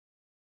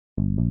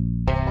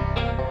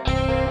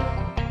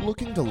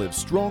Looking to live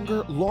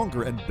stronger,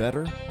 longer, and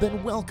better?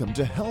 Then welcome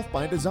to Health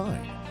by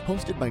Design,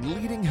 hosted by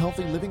leading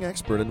healthy living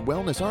expert and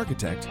wellness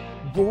architect,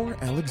 Roar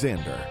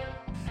Alexander.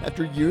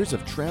 After years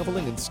of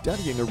traveling and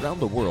studying around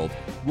the world,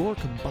 Roar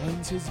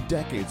combines his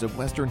decades of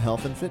Western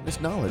health and fitness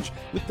knowledge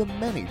with the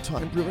many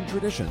time-driven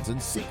traditions and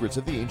secrets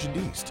of the ancient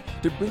East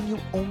to bring you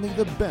only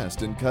the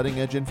best in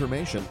cutting-edge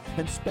information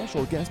and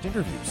special guest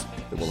interviews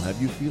that will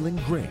have you feeling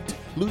great,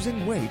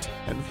 losing weight,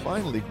 and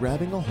finally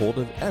grabbing a hold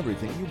of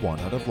everything you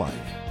want out of life.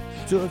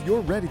 So if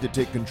you're ready to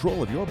take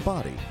control of your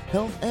body,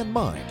 health, and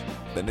mind,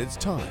 then it's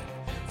time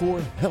for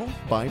Health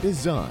by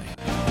Design.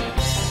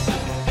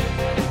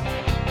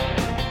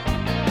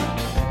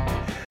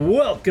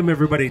 Welcome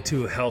everybody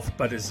to Health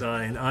by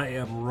Design. I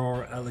am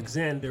Roar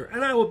Alexander,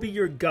 and I will be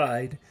your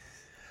guide,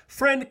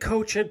 friend,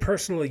 coach, and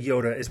personal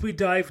Yoda as we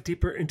dive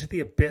deeper into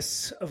the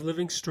abyss of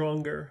living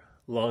stronger,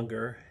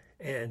 longer,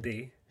 and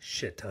a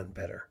shit ton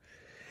better.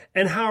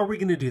 And how are we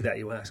going to do that,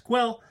 you ask?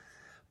 Well,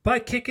 by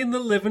kicking the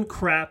living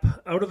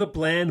crap out of the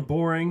bland,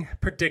 boring,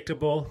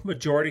 predictable,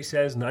 majority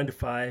says 9 to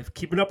 5,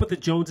 keeping up with the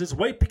Joneses,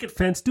 white picket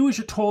fence, do as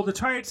you're told,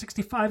 retire at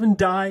 65 and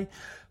die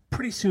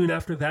pretty soon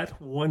after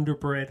that Wonder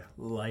Bread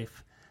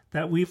life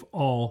that we've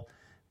all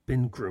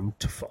been groomed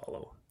to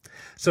follow.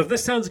 So if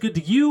this sounds good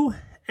to you,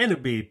 and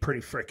it'd be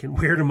pretty freaking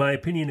weird in my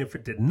opinion if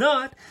it did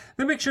not,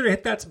 then make sure to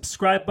hit that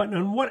subscribe button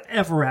on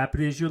whatever app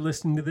it is you're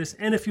listening to this.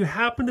 And if you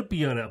happen to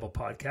be on Apple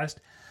Podcast,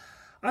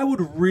 I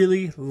would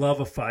really love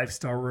a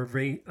 5-star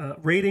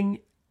rating,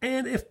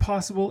 and if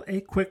possible,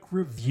 a quick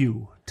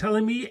review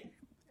telling me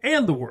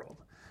and the world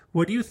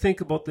what do you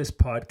think about this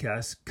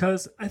podcast,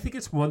 because I think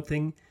it's one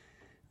thing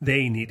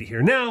they need to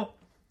hear. Now,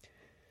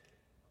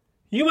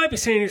 you might be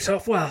saying to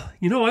yourself, well,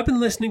 I've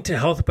been listening to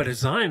Health by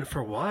Design for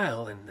a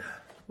while, and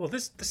well,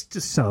 this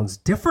just sounds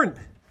different.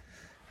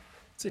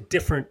 It's a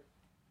different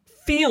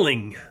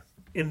feeling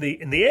in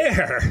the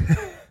air.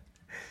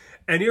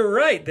 And you're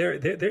right. There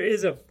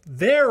is a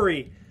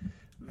very,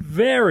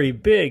 very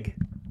big.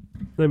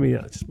 Let me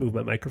just move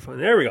my microphone.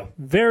 There we go.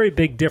 Very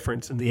big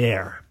difference in the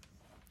air,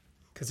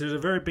 because there's a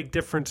very big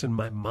difference in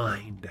my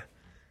mind.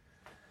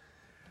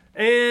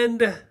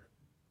 And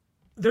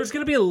there's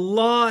going to be a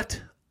lot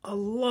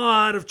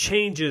of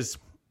changes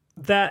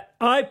that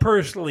I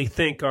personally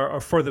think are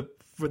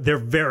they're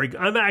very.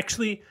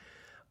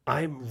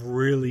 I'm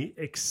really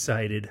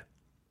excited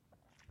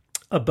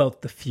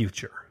about the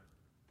future.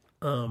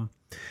 I'm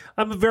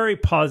a very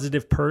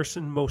positive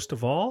person, most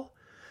of all,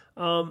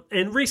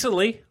 and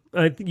recently,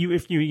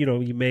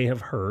 you may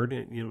have heard,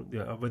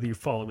 whether you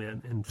follow me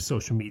on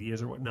social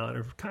medias or whatnot,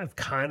 or kind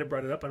of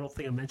brought it up. I don't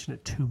think I mentioned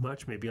it too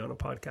much, maybe on a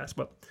podcast,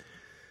 but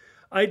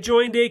I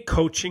joined a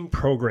coaching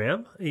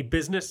program, a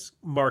business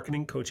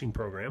marketing coaching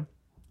program,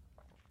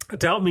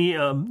 to help me,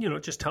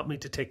 just help me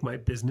to take my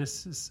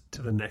businesses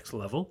to the next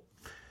level.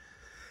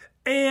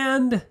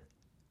 And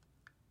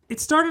it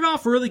started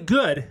off really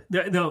good.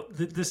 Now,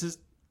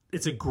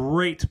 it's a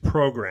great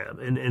program,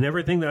 and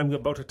everything that I'm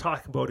about to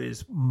talk about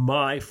is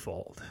my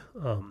fault.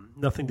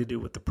 Nothing to do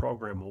with the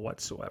program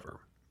whatsoever.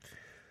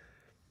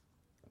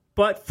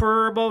 But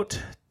for about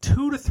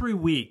 2 to 3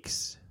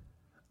 weeks,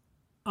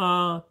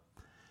 I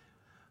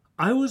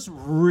was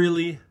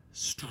really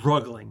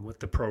struggling with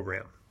the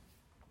program.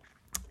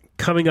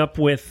 Coming up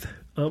with,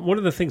 one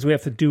of the things we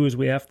have to do is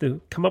we have to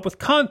come up with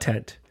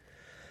content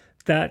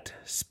that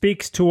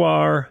speaks to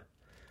our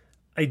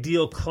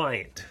ideal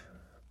client.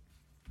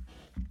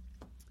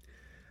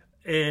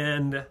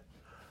 And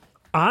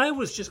I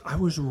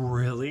was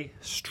really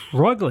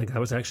struggling. I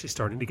was actually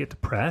starting to get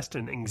depressed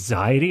and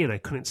anxiety, and I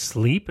couldn't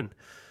sleep, and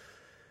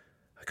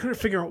I couldn't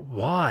figure out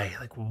why.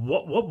 Like,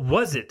 what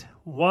was it?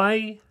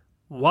 Why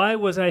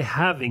was I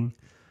having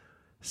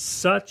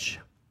such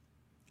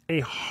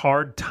a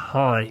hard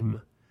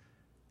time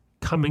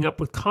coming up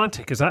with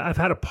content? Because I've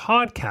had a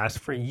podcast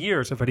for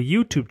years. I've had a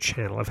YouTube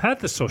channel. I've had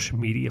the social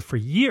media for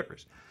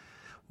years.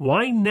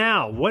 Why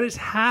now? What has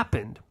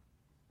happened?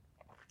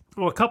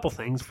 Well, a couple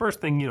things.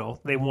 First thing,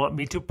 they want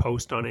me to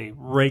post on a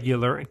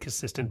regular and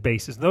consistent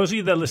basis. Those of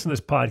you that listen to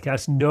this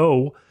podcast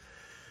know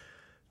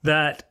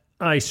that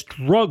I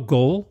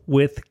struggle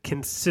with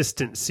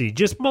consistency.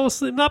 Just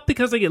mostly, not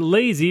because I get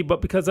lazy,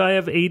 but because I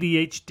have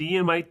ADHD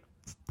and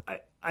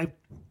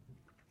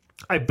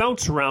I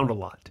bounce around a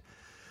lot.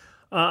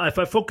 If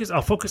I'll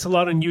focus a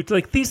lot on YouTube.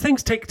 Like, these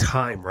things take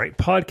time, right?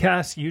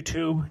 Podcasts,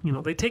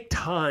 YouTube, they take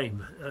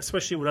time,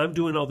 especially when I'm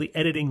doing all the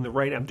editing,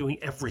 I'm doing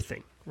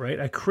everything, right?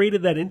 I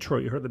created that intro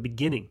you heard at the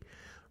beginning,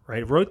 right?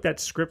 I wrote that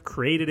script,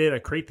 created it. I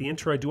create the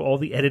intro. I do all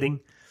the editing.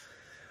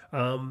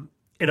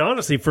 And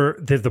honestly, for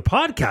the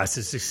podcast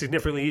is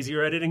significantly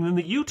easier editing than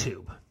the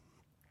YouTube.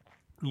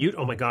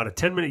 Oh my God, a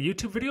 10-minute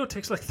YouTube video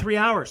takes like 3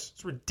 hours.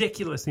 It's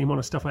ridiculous the amount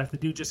of stuff I have to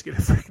do just to get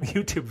a freaking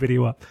YouTube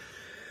video up.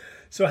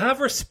 So have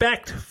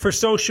respect for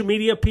social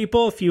media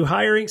people. If you're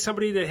hiring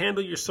somebody to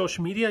handle your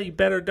social media, you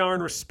better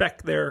darn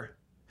respect their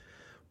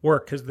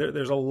work, because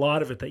there's a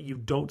lot of it that you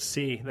don't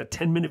see. In a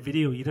 10-minute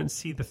video, you don't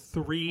see the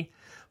 3,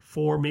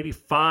 4, maybe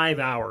 5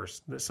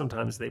 hours that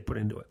sometimes they put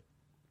into it.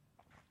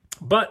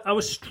 But I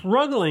was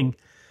struggling,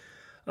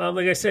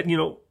 like I said,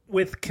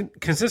 with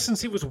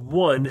consistency was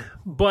one,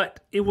 but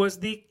it was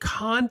the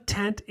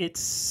content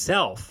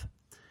itself.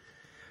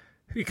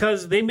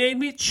 Because they made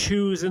me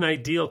choose an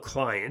ideal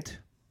client,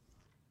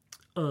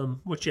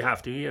 which you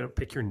have to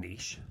pick your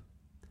niche.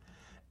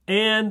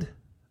 And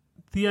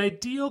the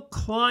ideal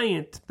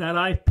client that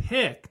I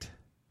picked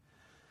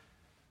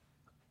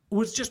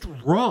was just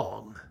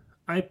wrong.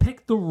 I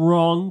picked the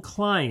wrong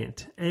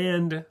client.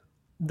 And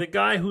the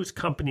guy whose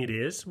company it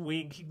is,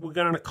 we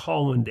got on a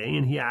call one day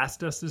and he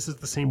asked us, this is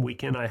the same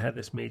weekend I had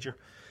this major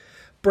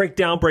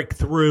breakdown, because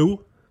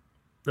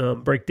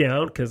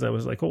I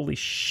was like, holy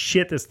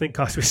shit, this thing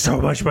cost me so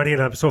much money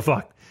and I'm so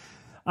fucked.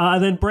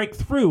 Then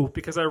breakthrough,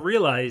 because I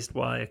realized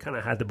why I kind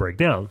of had to break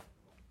down.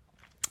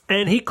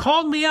 And he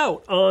called me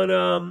out on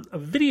a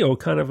video,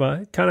 kind of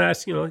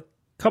asked, a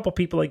couple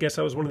people, I guess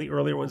I was one of the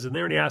earlier ones in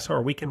there, and he asked how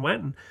our weekend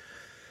went. And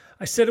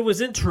I said it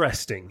was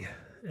interesting.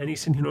 And he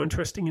said,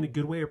 interesting in a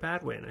good way or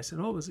bad way? And I said,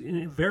 it was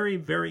in a very,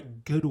 very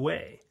good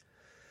way.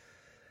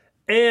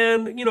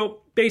 And,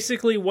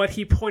 basically what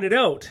he pointed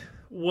out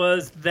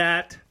was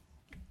that,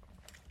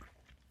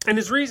 and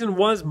his reason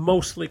was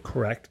mostly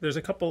correct. There's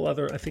a couple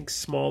other, I think,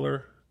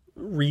 smaller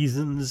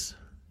reasons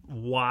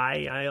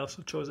why I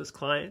also chose this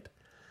client.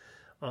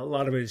 A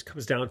lot of it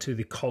comes down to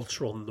the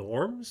cultural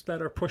norms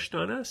that are pushed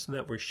on us and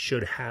that we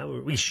should have,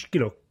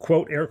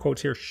 quote, air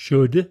quotes here,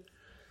 should.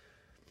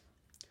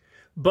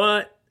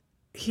 But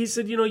he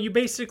said, you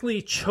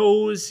basically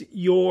chose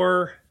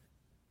your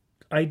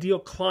ideal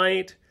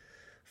client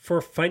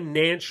for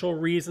financial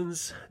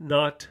reasons,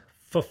 not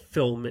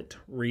fulfillment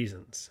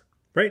reasons,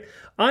 right?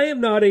 I am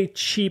not a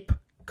cheap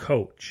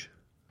coach.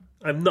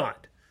 I'm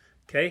not,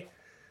 okay?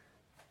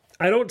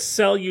 I don't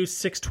sell you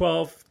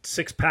 6-12,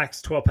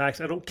 6-packs, 12-packs.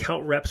 I don't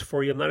count reps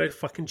for you. I'm not a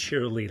fucking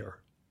cheerleader,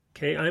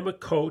 okay? I'm a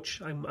coach.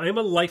 I'm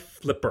a life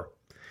flipper.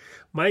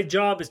 My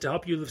job is to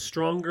help you live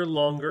stronger,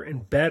 longer,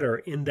 and better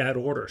in that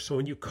order. So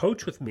when you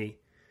coach with me,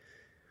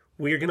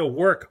 we are going to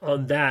work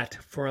on that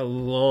for a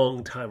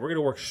long time. We're going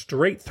to work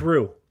straight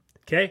through,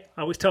 okay?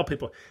 I always tell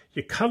people,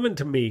 you're coming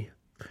to me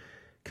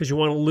because you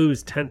want to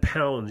lose 10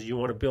 pounds. You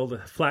want to build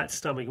a flat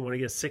stomach. You want to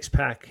get a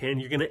 6-pack. And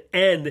you're going to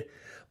end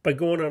by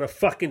going on a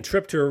fucking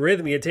trip to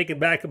Arrhythmia, taking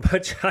back a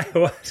bunch of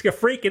ayahuasca,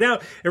 freaking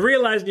out, and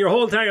realizing your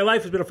whole entire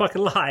life has been a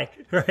fucking lie,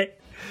 right?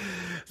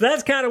 So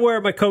that's kind of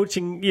where my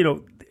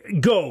coaching,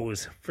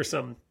 goes for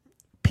some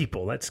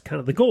people. That's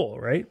kind of the goal,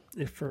 right?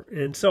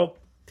 And so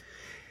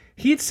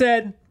he'd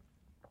said,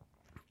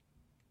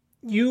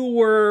 you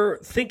were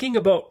thinking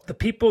about the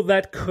people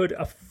that could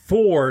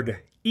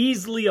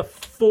easily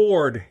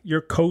afford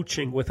your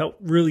coaching without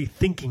really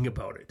thinking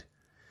about it,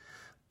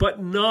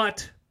 but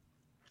not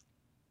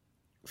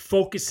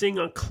focusing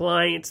on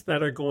clients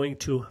that are going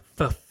to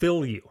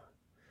fulfill you.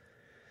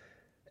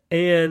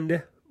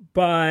 And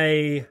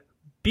by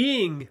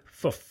being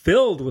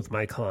fulfilled with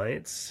my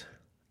clients,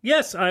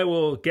 yes, I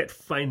will get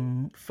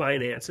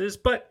finances,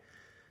 but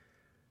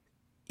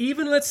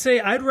even let's say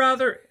I'd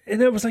rather,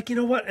 and I was like, you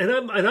know what? And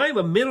I'm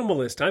a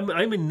minimalist.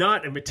 I'm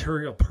not a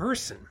material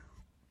person.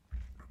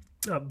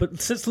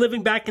 But since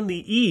living back in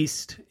the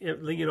East,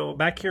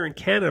 back here in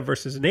Canada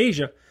versus in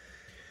Asia,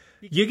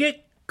 you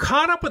get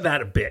caught up with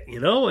that a bit,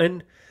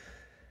 and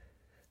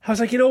I was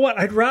like, you know what?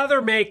 I'd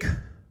rather make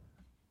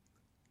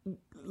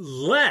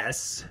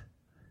less,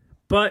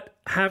 but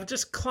have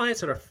just clients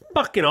that are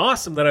fucking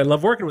awesome that I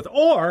love working with,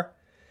 or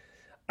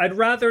I'd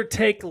rather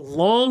take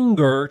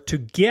longer to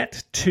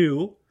get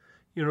to,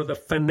 the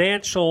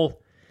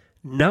financial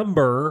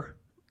number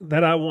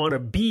that I want to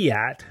be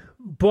at,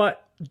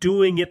 but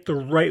doing it the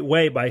right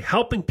way by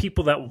helping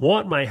people that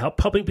want my help,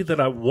 helping people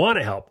that I want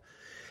to help,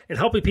 and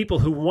helping people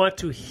who want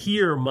to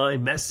hear my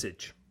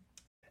message.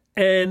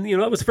 And,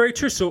 that was very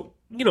true. So,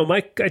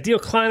 my ideal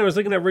client I was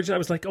looking at originally, I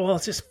was like,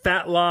 it's just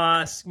fat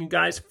loss, you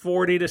guys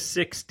 40 to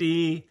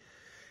 60,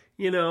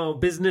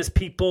 business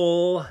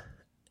people.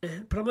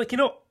 But I'm like,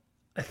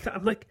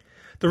 I'm like,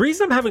 the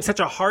reason I'm having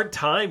such a hard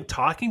time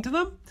talking to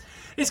them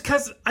is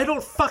because I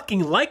don't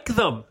fucking like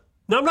them.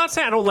 Now, I'm not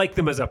saying I don't like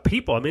them as a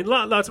people. I mean,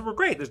 lots of them were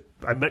great.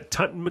 I met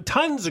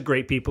tons of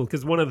great people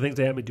because one of the things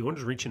they had me doing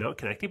is reaching out,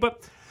 connecting.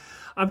 But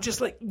I'm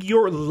just like,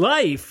 your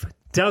life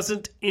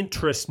doesn't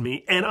interest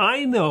me. And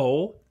I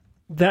know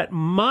that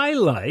my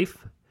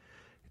life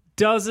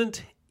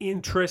doesn't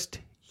interest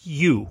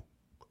you.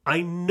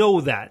 I know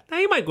that. Now,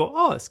 you might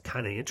go, it's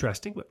kind of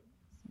interesting, but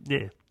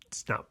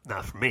it's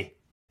not for me.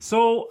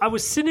 So I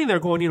was sitting there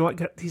going, I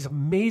got these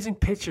amazing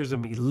pictures of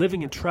me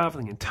living and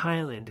traveling in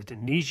Thailand,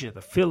 Indonesia,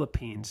 the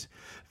Philippines,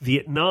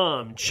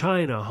 Vietnam,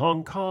 China,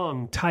 Hong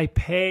Kong,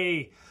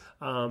 Taipei,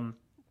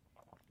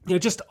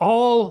 just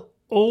all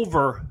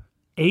over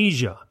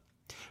Asia.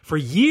 For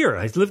a year,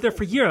 I lived there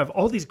for a year. I have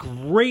all these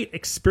great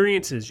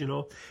experiences,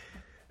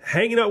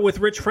 hanging out with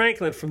Rich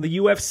Franklin from the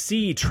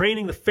UFC,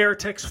 training the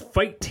Fairtex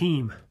fight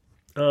team,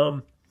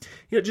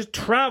 just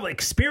travel,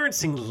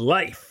 experiencing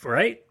life,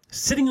 right?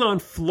 Sitting on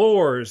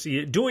floors,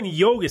 doing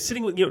yoga,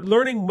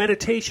 learning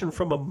meditation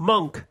from a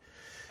monk,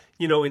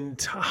 in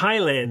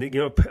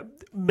Thailand,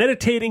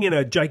 meditating in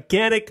a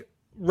gigantic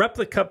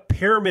replica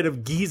pyramid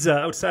of Giza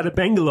outside of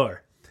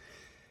Bangalore.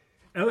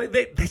 And like,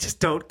 they just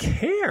don't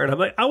care. And I'm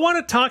like, I want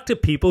to talk to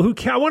people who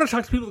care. I want to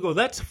talk to people who go,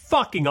 that's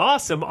fucking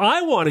awesome.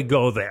 I want to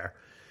go there.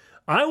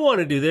 I want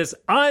to do this.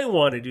 I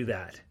want to do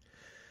that.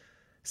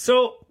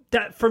 So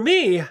that for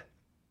me,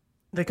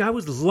 like I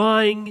was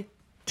lying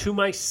to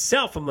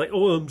myself. I'm like,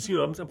 I'm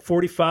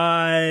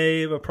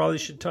 45. I probably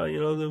should tell,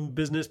 the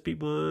business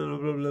people, blah,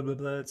 blah, blah, blah,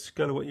 blah. That's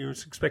kind of what you're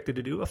expected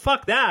to do. Well,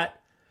 fuck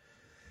that.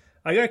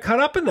 I got caught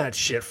up in that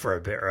shit for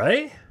a bit,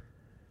 right?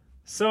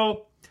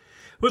 So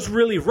it was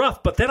really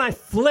rough. But then I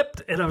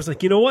flipped and I was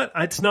like, you know what?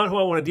 It's not who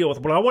I want to deal with.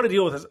 What I want to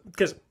deal with is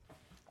because,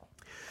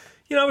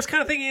 I was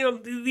kind of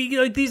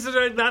thinking, these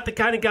are not the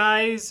kind of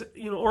guys,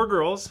 or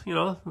girls,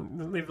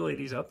 maybe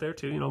ladies out there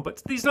too,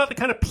 but these are not the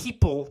kind of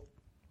people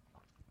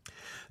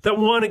that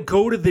want to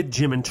go to the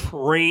gym and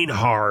train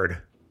hard.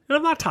 And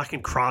I'm not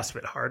talking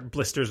CrossFit hard,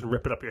 blisters and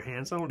rip it up your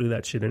hands. I don't do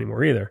that shit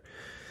anymore either.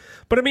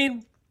 But I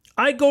mean,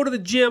 I go to the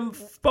gym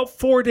about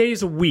 4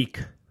 days a week,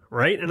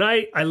 right? And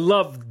I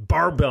love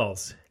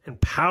barbells and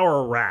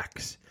power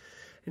racks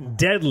and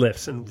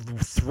deadlifts and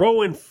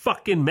throwing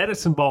fucking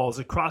medicine balls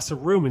across a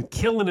room and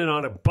killing it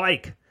on a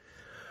bike.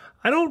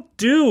 I don't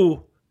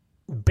do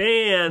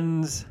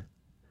bands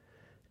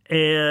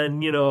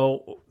and,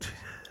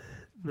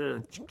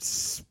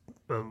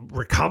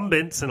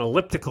 recumbents and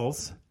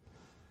ellipticals.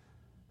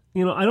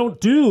 I don't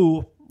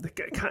do,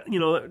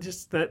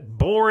 just that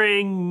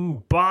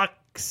boring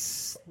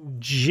box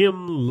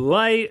gym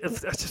life.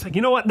 It's just like,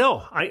 you know what?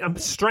 No, I'm a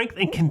strength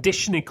and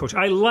conditioning coach.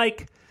 I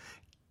like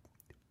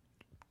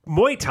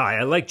Muay Thai.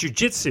 I like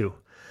jiu-jitsu.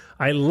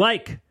 I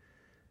like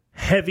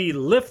heavy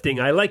lifting.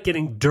 I like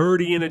getting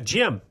dirty in a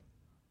gym.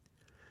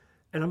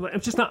 And I'm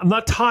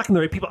not talking to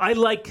the right people. I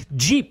like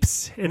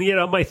Jeeps. And,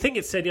 my thing,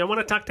 it said, I want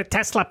to talk to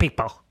Tesla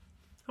people.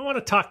 I want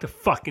to talk to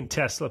fucking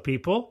Tesla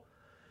people.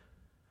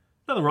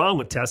 Nothing wrong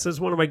with Teslas.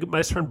 One of my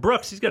best friend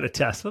Brooks, he's got a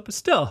Tesla, but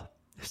still,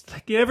 it's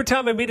like every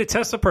time I meet a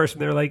Tesla person,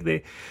 they're like,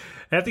 they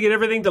have to get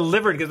everything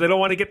delivered because they don't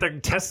want to get their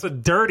Tesla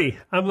dirty.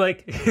 I'm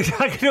like,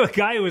 talking to a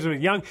guy who was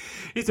young,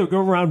 he used to go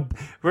around,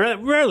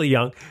 rarely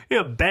young,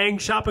 bang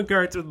shopping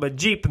carts with my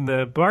Jeep in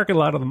the parking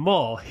lot of the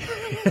mall.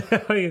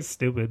 It's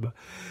stupid, but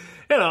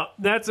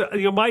that's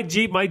my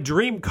Jeep. My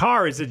dream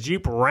car is a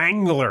Jeep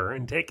Wrangler,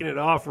 and taking it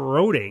off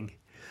roading.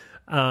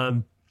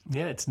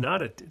 It's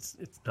not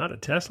a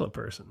Tesla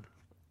person.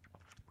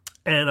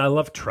 And I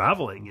love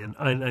traveling, and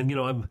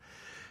I'm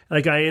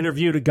like, I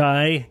interviewed a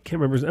guy,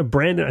 can't remember,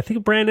 Brandon. I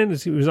think Brandon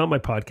he was on my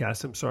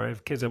podcast. I'm sorry,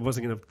 because I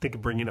wasn't going to think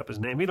of bringing up his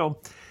name,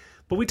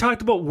 But we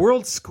talked about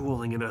world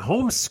schooling and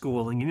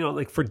homeschooling.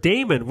 Like for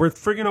Damon, we're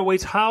figuring out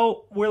ways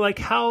how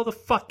the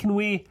fuck can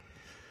we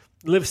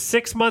live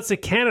 6 months in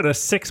Canada,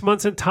 6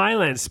 months in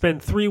Thailand,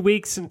 spend 3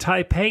 weeks in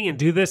Taipei, and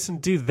do this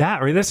and do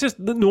that. Right? That's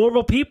just the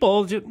normal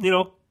people. Just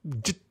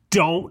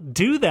don't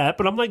do that.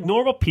 But I'm like,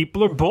 normal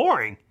people are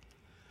boring.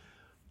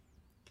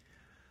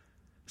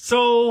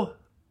 So,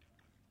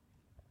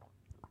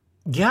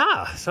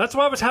 yeah, so that's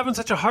why I was having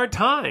such a hard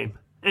time.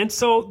 And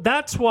so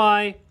that's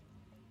why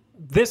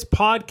this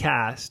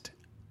podcast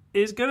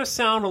is going to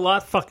sound a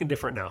lot fucking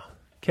different now,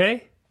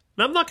 okay?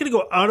 And I'm not going to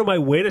go out of my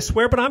way to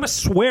swear, but I'm a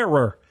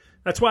swearer.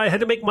 That's why I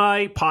had to make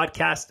my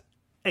podcast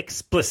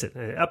explicit.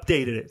 I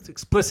updated it. It's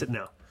explicit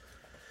now.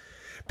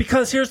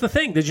 Because here's the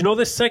thing. Did you know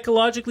this?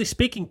 Psychologically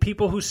speaking,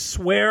 people who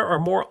swear are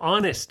more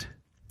honest,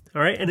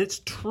 all right? And it's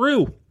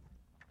true.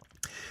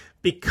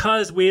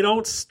 Because we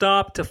don't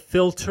stop to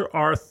filter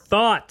our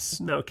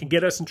thoughts. Now, it can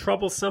get us in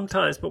trouble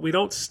sometimes, but we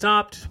don't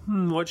stop.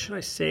 What should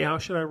I say? How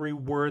should I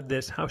reword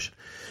this?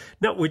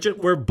 No,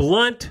 we're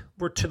blunt.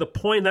 We're to the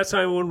point. That's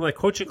why one of my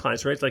coaching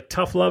clients, right? It's like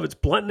tough love. It's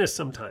bluntness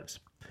sometimes.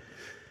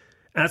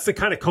 That's the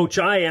kind of coach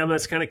I am.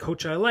 That's the kind of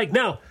coach I like.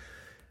 Now,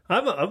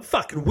 I'm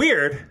fucking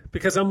weird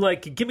because I'm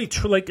like, give me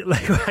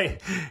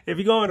if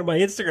you go onto my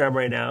Instagram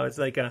right now,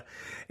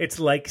 it's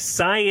like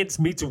science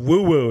meets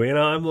woo woo.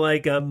 I'm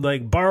like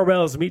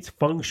barbells meets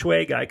feng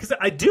shui guy, because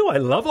I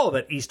love all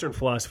that Eastern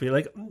philosophy.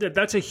 Like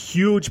that's a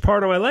huge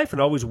part of my life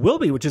and always will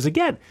be. Which is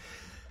again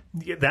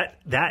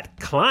that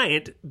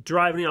client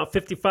driving,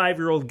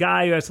 55-year-old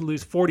guy who has to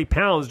lose 40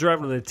 pounds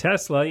driving the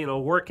Tesla,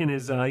 working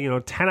his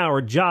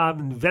 10-hour job,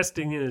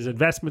 investing in his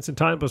investments and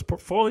time plus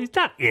portfolio. He's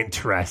not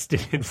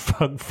interested in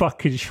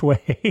fucking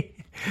shui.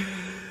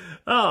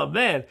 Oh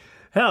man,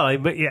 hell,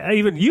 yeah,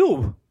 even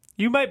you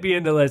might be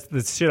into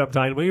this shit I'm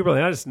talking about. You're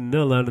probably, I just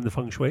know not into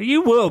feng shui.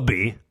 You will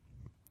be.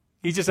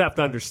 You just have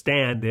to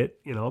understand it.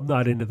 I'm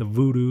not into the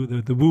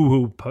voodoo, the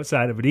woo-hoo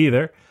side of it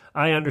either.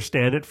 I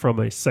understand it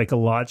from a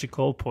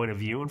psychological point of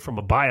view and from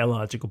a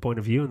biological point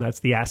of view, and that's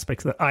the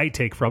aspects that I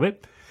take from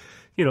it.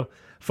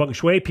 Feng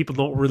shui people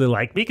don't really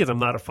like me because I'm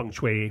not a feng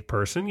shui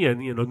person.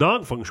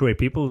 Non-feng shui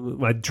people,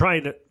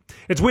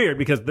 it's weird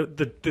because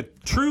the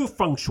true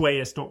feng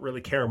shuiists don't really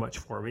care much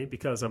for me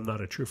because I'm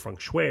not a true feng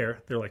shuier.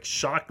 They're like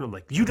shocked. And I'm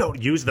like, you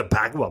don't use the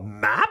Bagua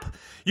map?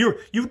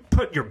 You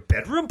put your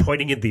bedroom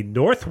pointing in the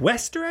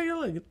northwest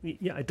direction? Like,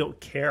 yeah, I don't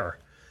care.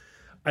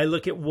 I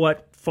look at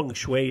what feng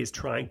shui is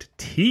trying to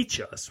teach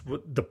us,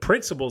 the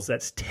principles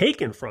that's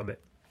taken from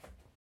it.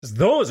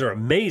 Those are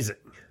amazing.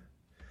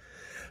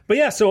 But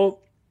yeah, so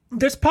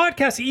this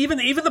podcast, even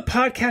the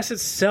podcast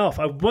itself,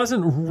 I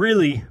wasn't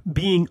really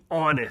being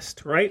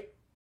honest, right?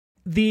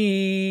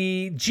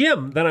 The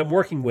gym that I'm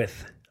working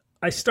with,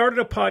 I started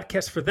a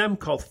podcast for them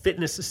called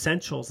Fitness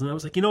Essentials. And I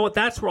was like, you know what?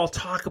 That's where I'll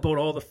talk about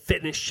all the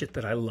fitness shit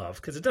that I love,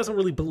 because it doesn't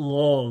really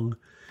belong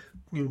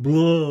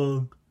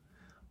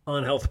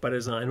on Health by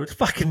Design, which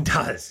fucking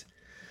does.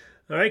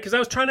 All right? Because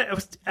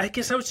I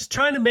guess I was just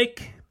trying to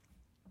make,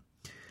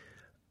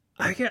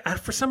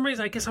 for some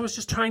reason, I guess I was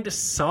just trying to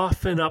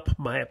soften up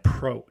my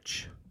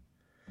approach.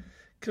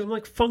 Because I'm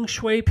like, feng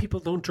shui people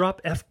don't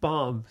drop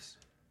F-bombs.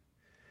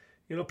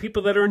 You know,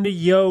 people that are into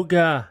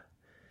yoga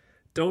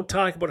don't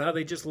talk about how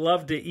they just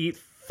love to eat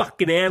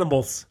fucking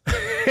animals.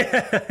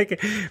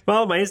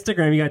 Follow my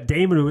Instagram. You got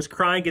Damon who was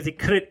crying because he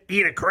couldn't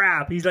eat a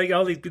crab. He's like,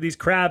 all these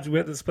crabs. We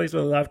went to this place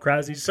where they love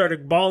crabs. He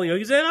started bawling.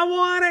 He said, I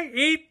want to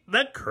eat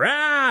the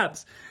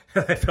crabs.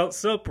 I felt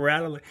so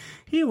proud. I'm like,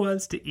 he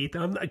wants to eat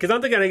them. Because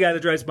I'm the kind of guy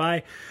that drives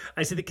by.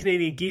 I see the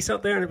Canadian geese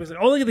out there, and everybody's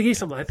like, oh, look at the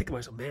geese. I think to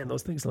myself, man,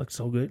 those things look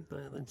so good.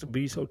 They'll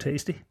be so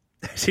tasty.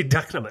 I see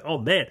ducks, and I'm like, oh,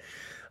 man,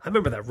 I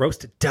remember that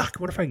roasted duck.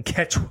 What if I can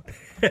catch one?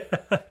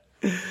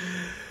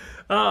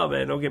 Oh,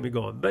 man, don't get me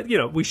going. But, you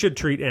know, we should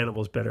treat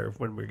animals better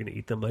when we're going to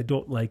eat them. I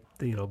don't like,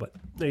 but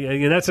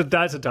that's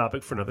a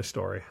topic for another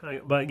story.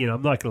 But,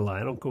 I'm not going to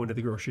lie. I don't go into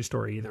the grocery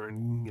store either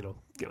and,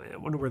 I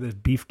wonder where this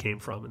beef came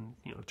from and,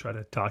 try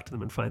to talk to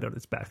them and find out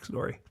its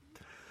backstory.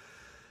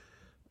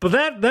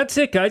 But that's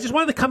it, guys. I just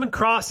wanted to come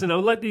across and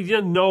I'll let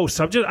you know.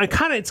 So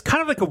it's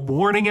kind of like a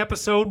warning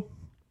episode.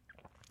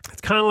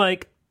 It's kind of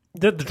like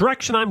the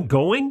direction I'm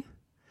going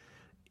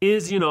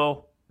is,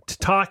 to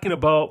talking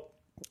about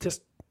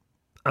just,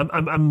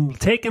 I'm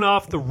taking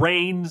off the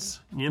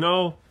reins,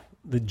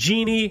 the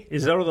genie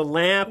is out of the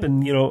lamp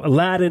and,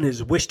 Aladdin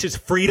has wished his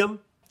freedom.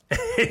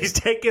 He's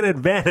taking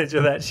advantage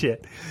of that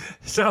shit.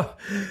 So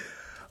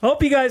I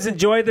hope you guys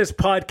enjoyed this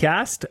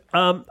podcast.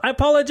 I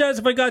apologize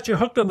if I got you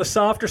hooked on the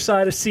softer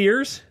side of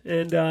Sears.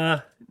 And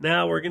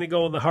now we're going to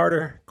go on the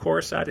harder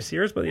core side of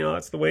Sears. But,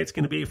 that's the way it's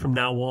going to be from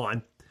now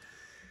on.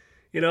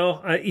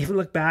 I even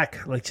look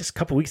back, like just a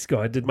couple weeks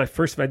ago,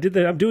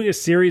 I'm doing a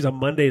series on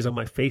Mondays on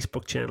my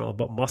Facebook channel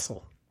about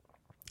muscle.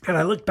 And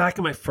I looked back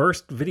at my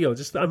first video,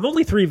 I'm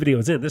only 3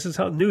 videos in. This is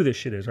how new this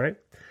shit is, right?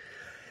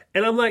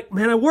 And I'm like,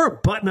 man, I wore a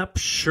button-up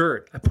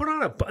shirt. I put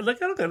on I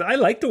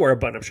like to wear a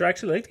button-up shirt. I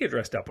actually like to get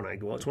dressed up when I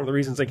go out. It's one of the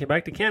reasons I came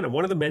back to Canada.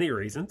 One of the many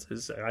reasons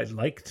is I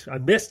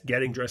missed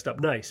getting dressed up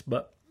nice.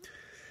 But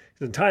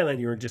in Thailand,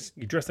 you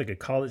dress like a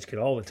college kid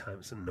all the time.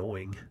 It's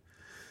annoying.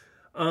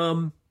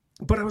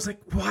 But I was like,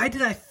 why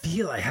did I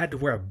feel I had to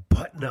wear a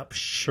button-up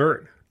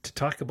shirt to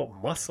talk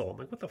about muscle? I'm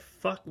like, what the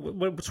fuck?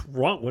 What's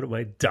wrong? What am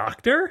I,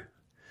 doctor?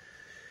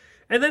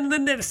 And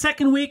then the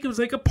second week, it was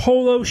like a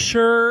polo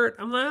shirt.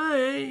 I'm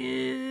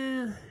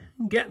like,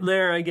 I'm getting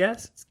there, I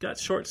guess. It's got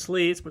short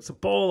sleeves, but it's a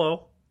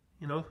polo.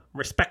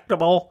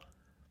 Respectable.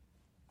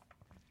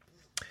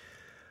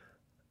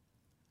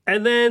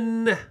 And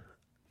then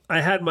I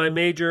had my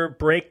major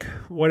break,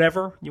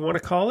 whatever you want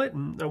to call it.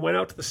 And I went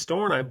out to the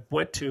store and I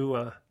went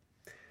to...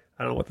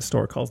 I don't know what the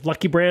store calls.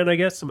 Lucky Brand, I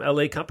guess, some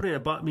LA company. And I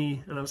bought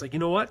me, and I was like, you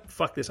know what?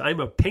 Fuck this. I'm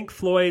a Pink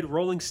Floyd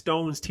Rolling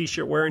Stones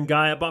t-shirt wearing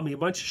guy. I bought me a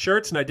bunch of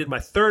shirts, and I did my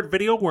 3rd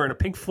video wearing a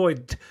Pink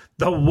Floyd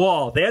The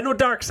Wall. They had no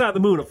Dark Side of the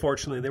Moon,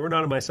 unfortunately. They were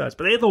not on my size,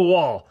 but they had The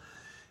Wall.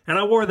 And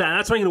I wore that.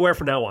 That's what I'm going to wear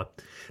from now on.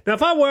 Now,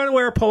 if I want to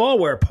wear a polo, I'll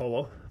wear a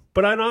polo.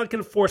 But I'm not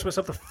going to force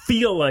myself to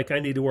feel like I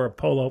need to wear a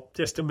polo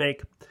just to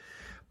make a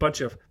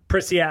bunch of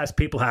prissy-ass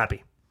people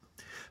happy.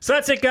 So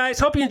that's it, guys.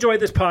 Hope you enjoyed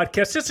this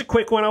podcast. Just a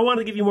quick one. I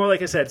wanted to give you more,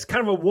 like I said, it's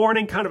kind of a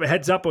warning, kind of a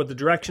heads up with the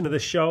direction of the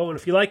show. And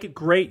if you like it,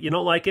 great. You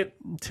don't like it,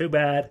 too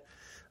bad.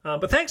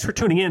 But thanks for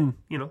tuning in,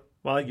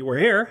 while you were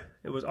here.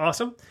 It was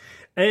awesome.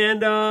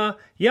 And,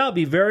 I'll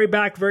be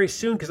back very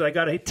soon because I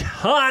got a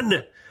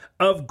ton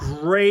of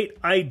great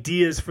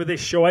ideas for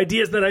this show.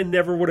 Ideas that I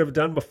never would have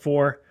done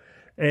before.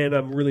 And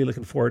I'm really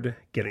looking forward to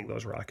getting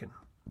those rocking.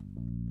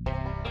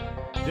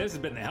 This has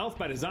been the Health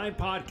by Design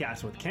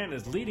podcast with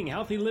Canada's leading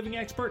healthy living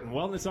expert and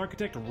wellness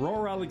architect,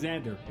 Roar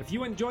Alexander. If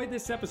you enjoyed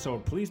this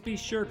episode, please be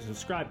sure to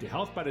subscribe to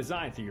Health by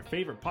Design through your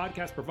favorite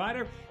podcast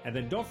provider. And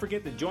then don't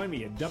forget to join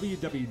me at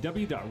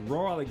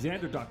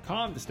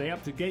www.roaralexander.com to stay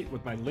up to date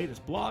with my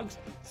latest blogs,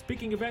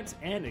 speaking events,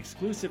 and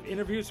exclusive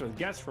interviews with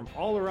guests from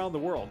all around the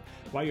world.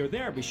 While you're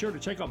there, be sure to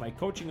check out my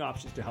coaching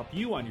options to help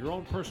you on your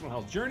own personal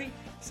health journey.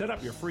 Set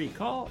up your free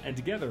call, and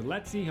together,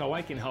 let's see how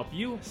I can help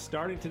you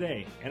starting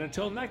today. And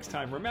until next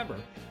time, remember,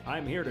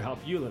 I'm here to help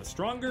you live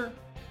stronger,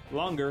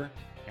 longer,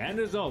 and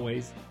as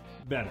always,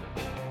 better.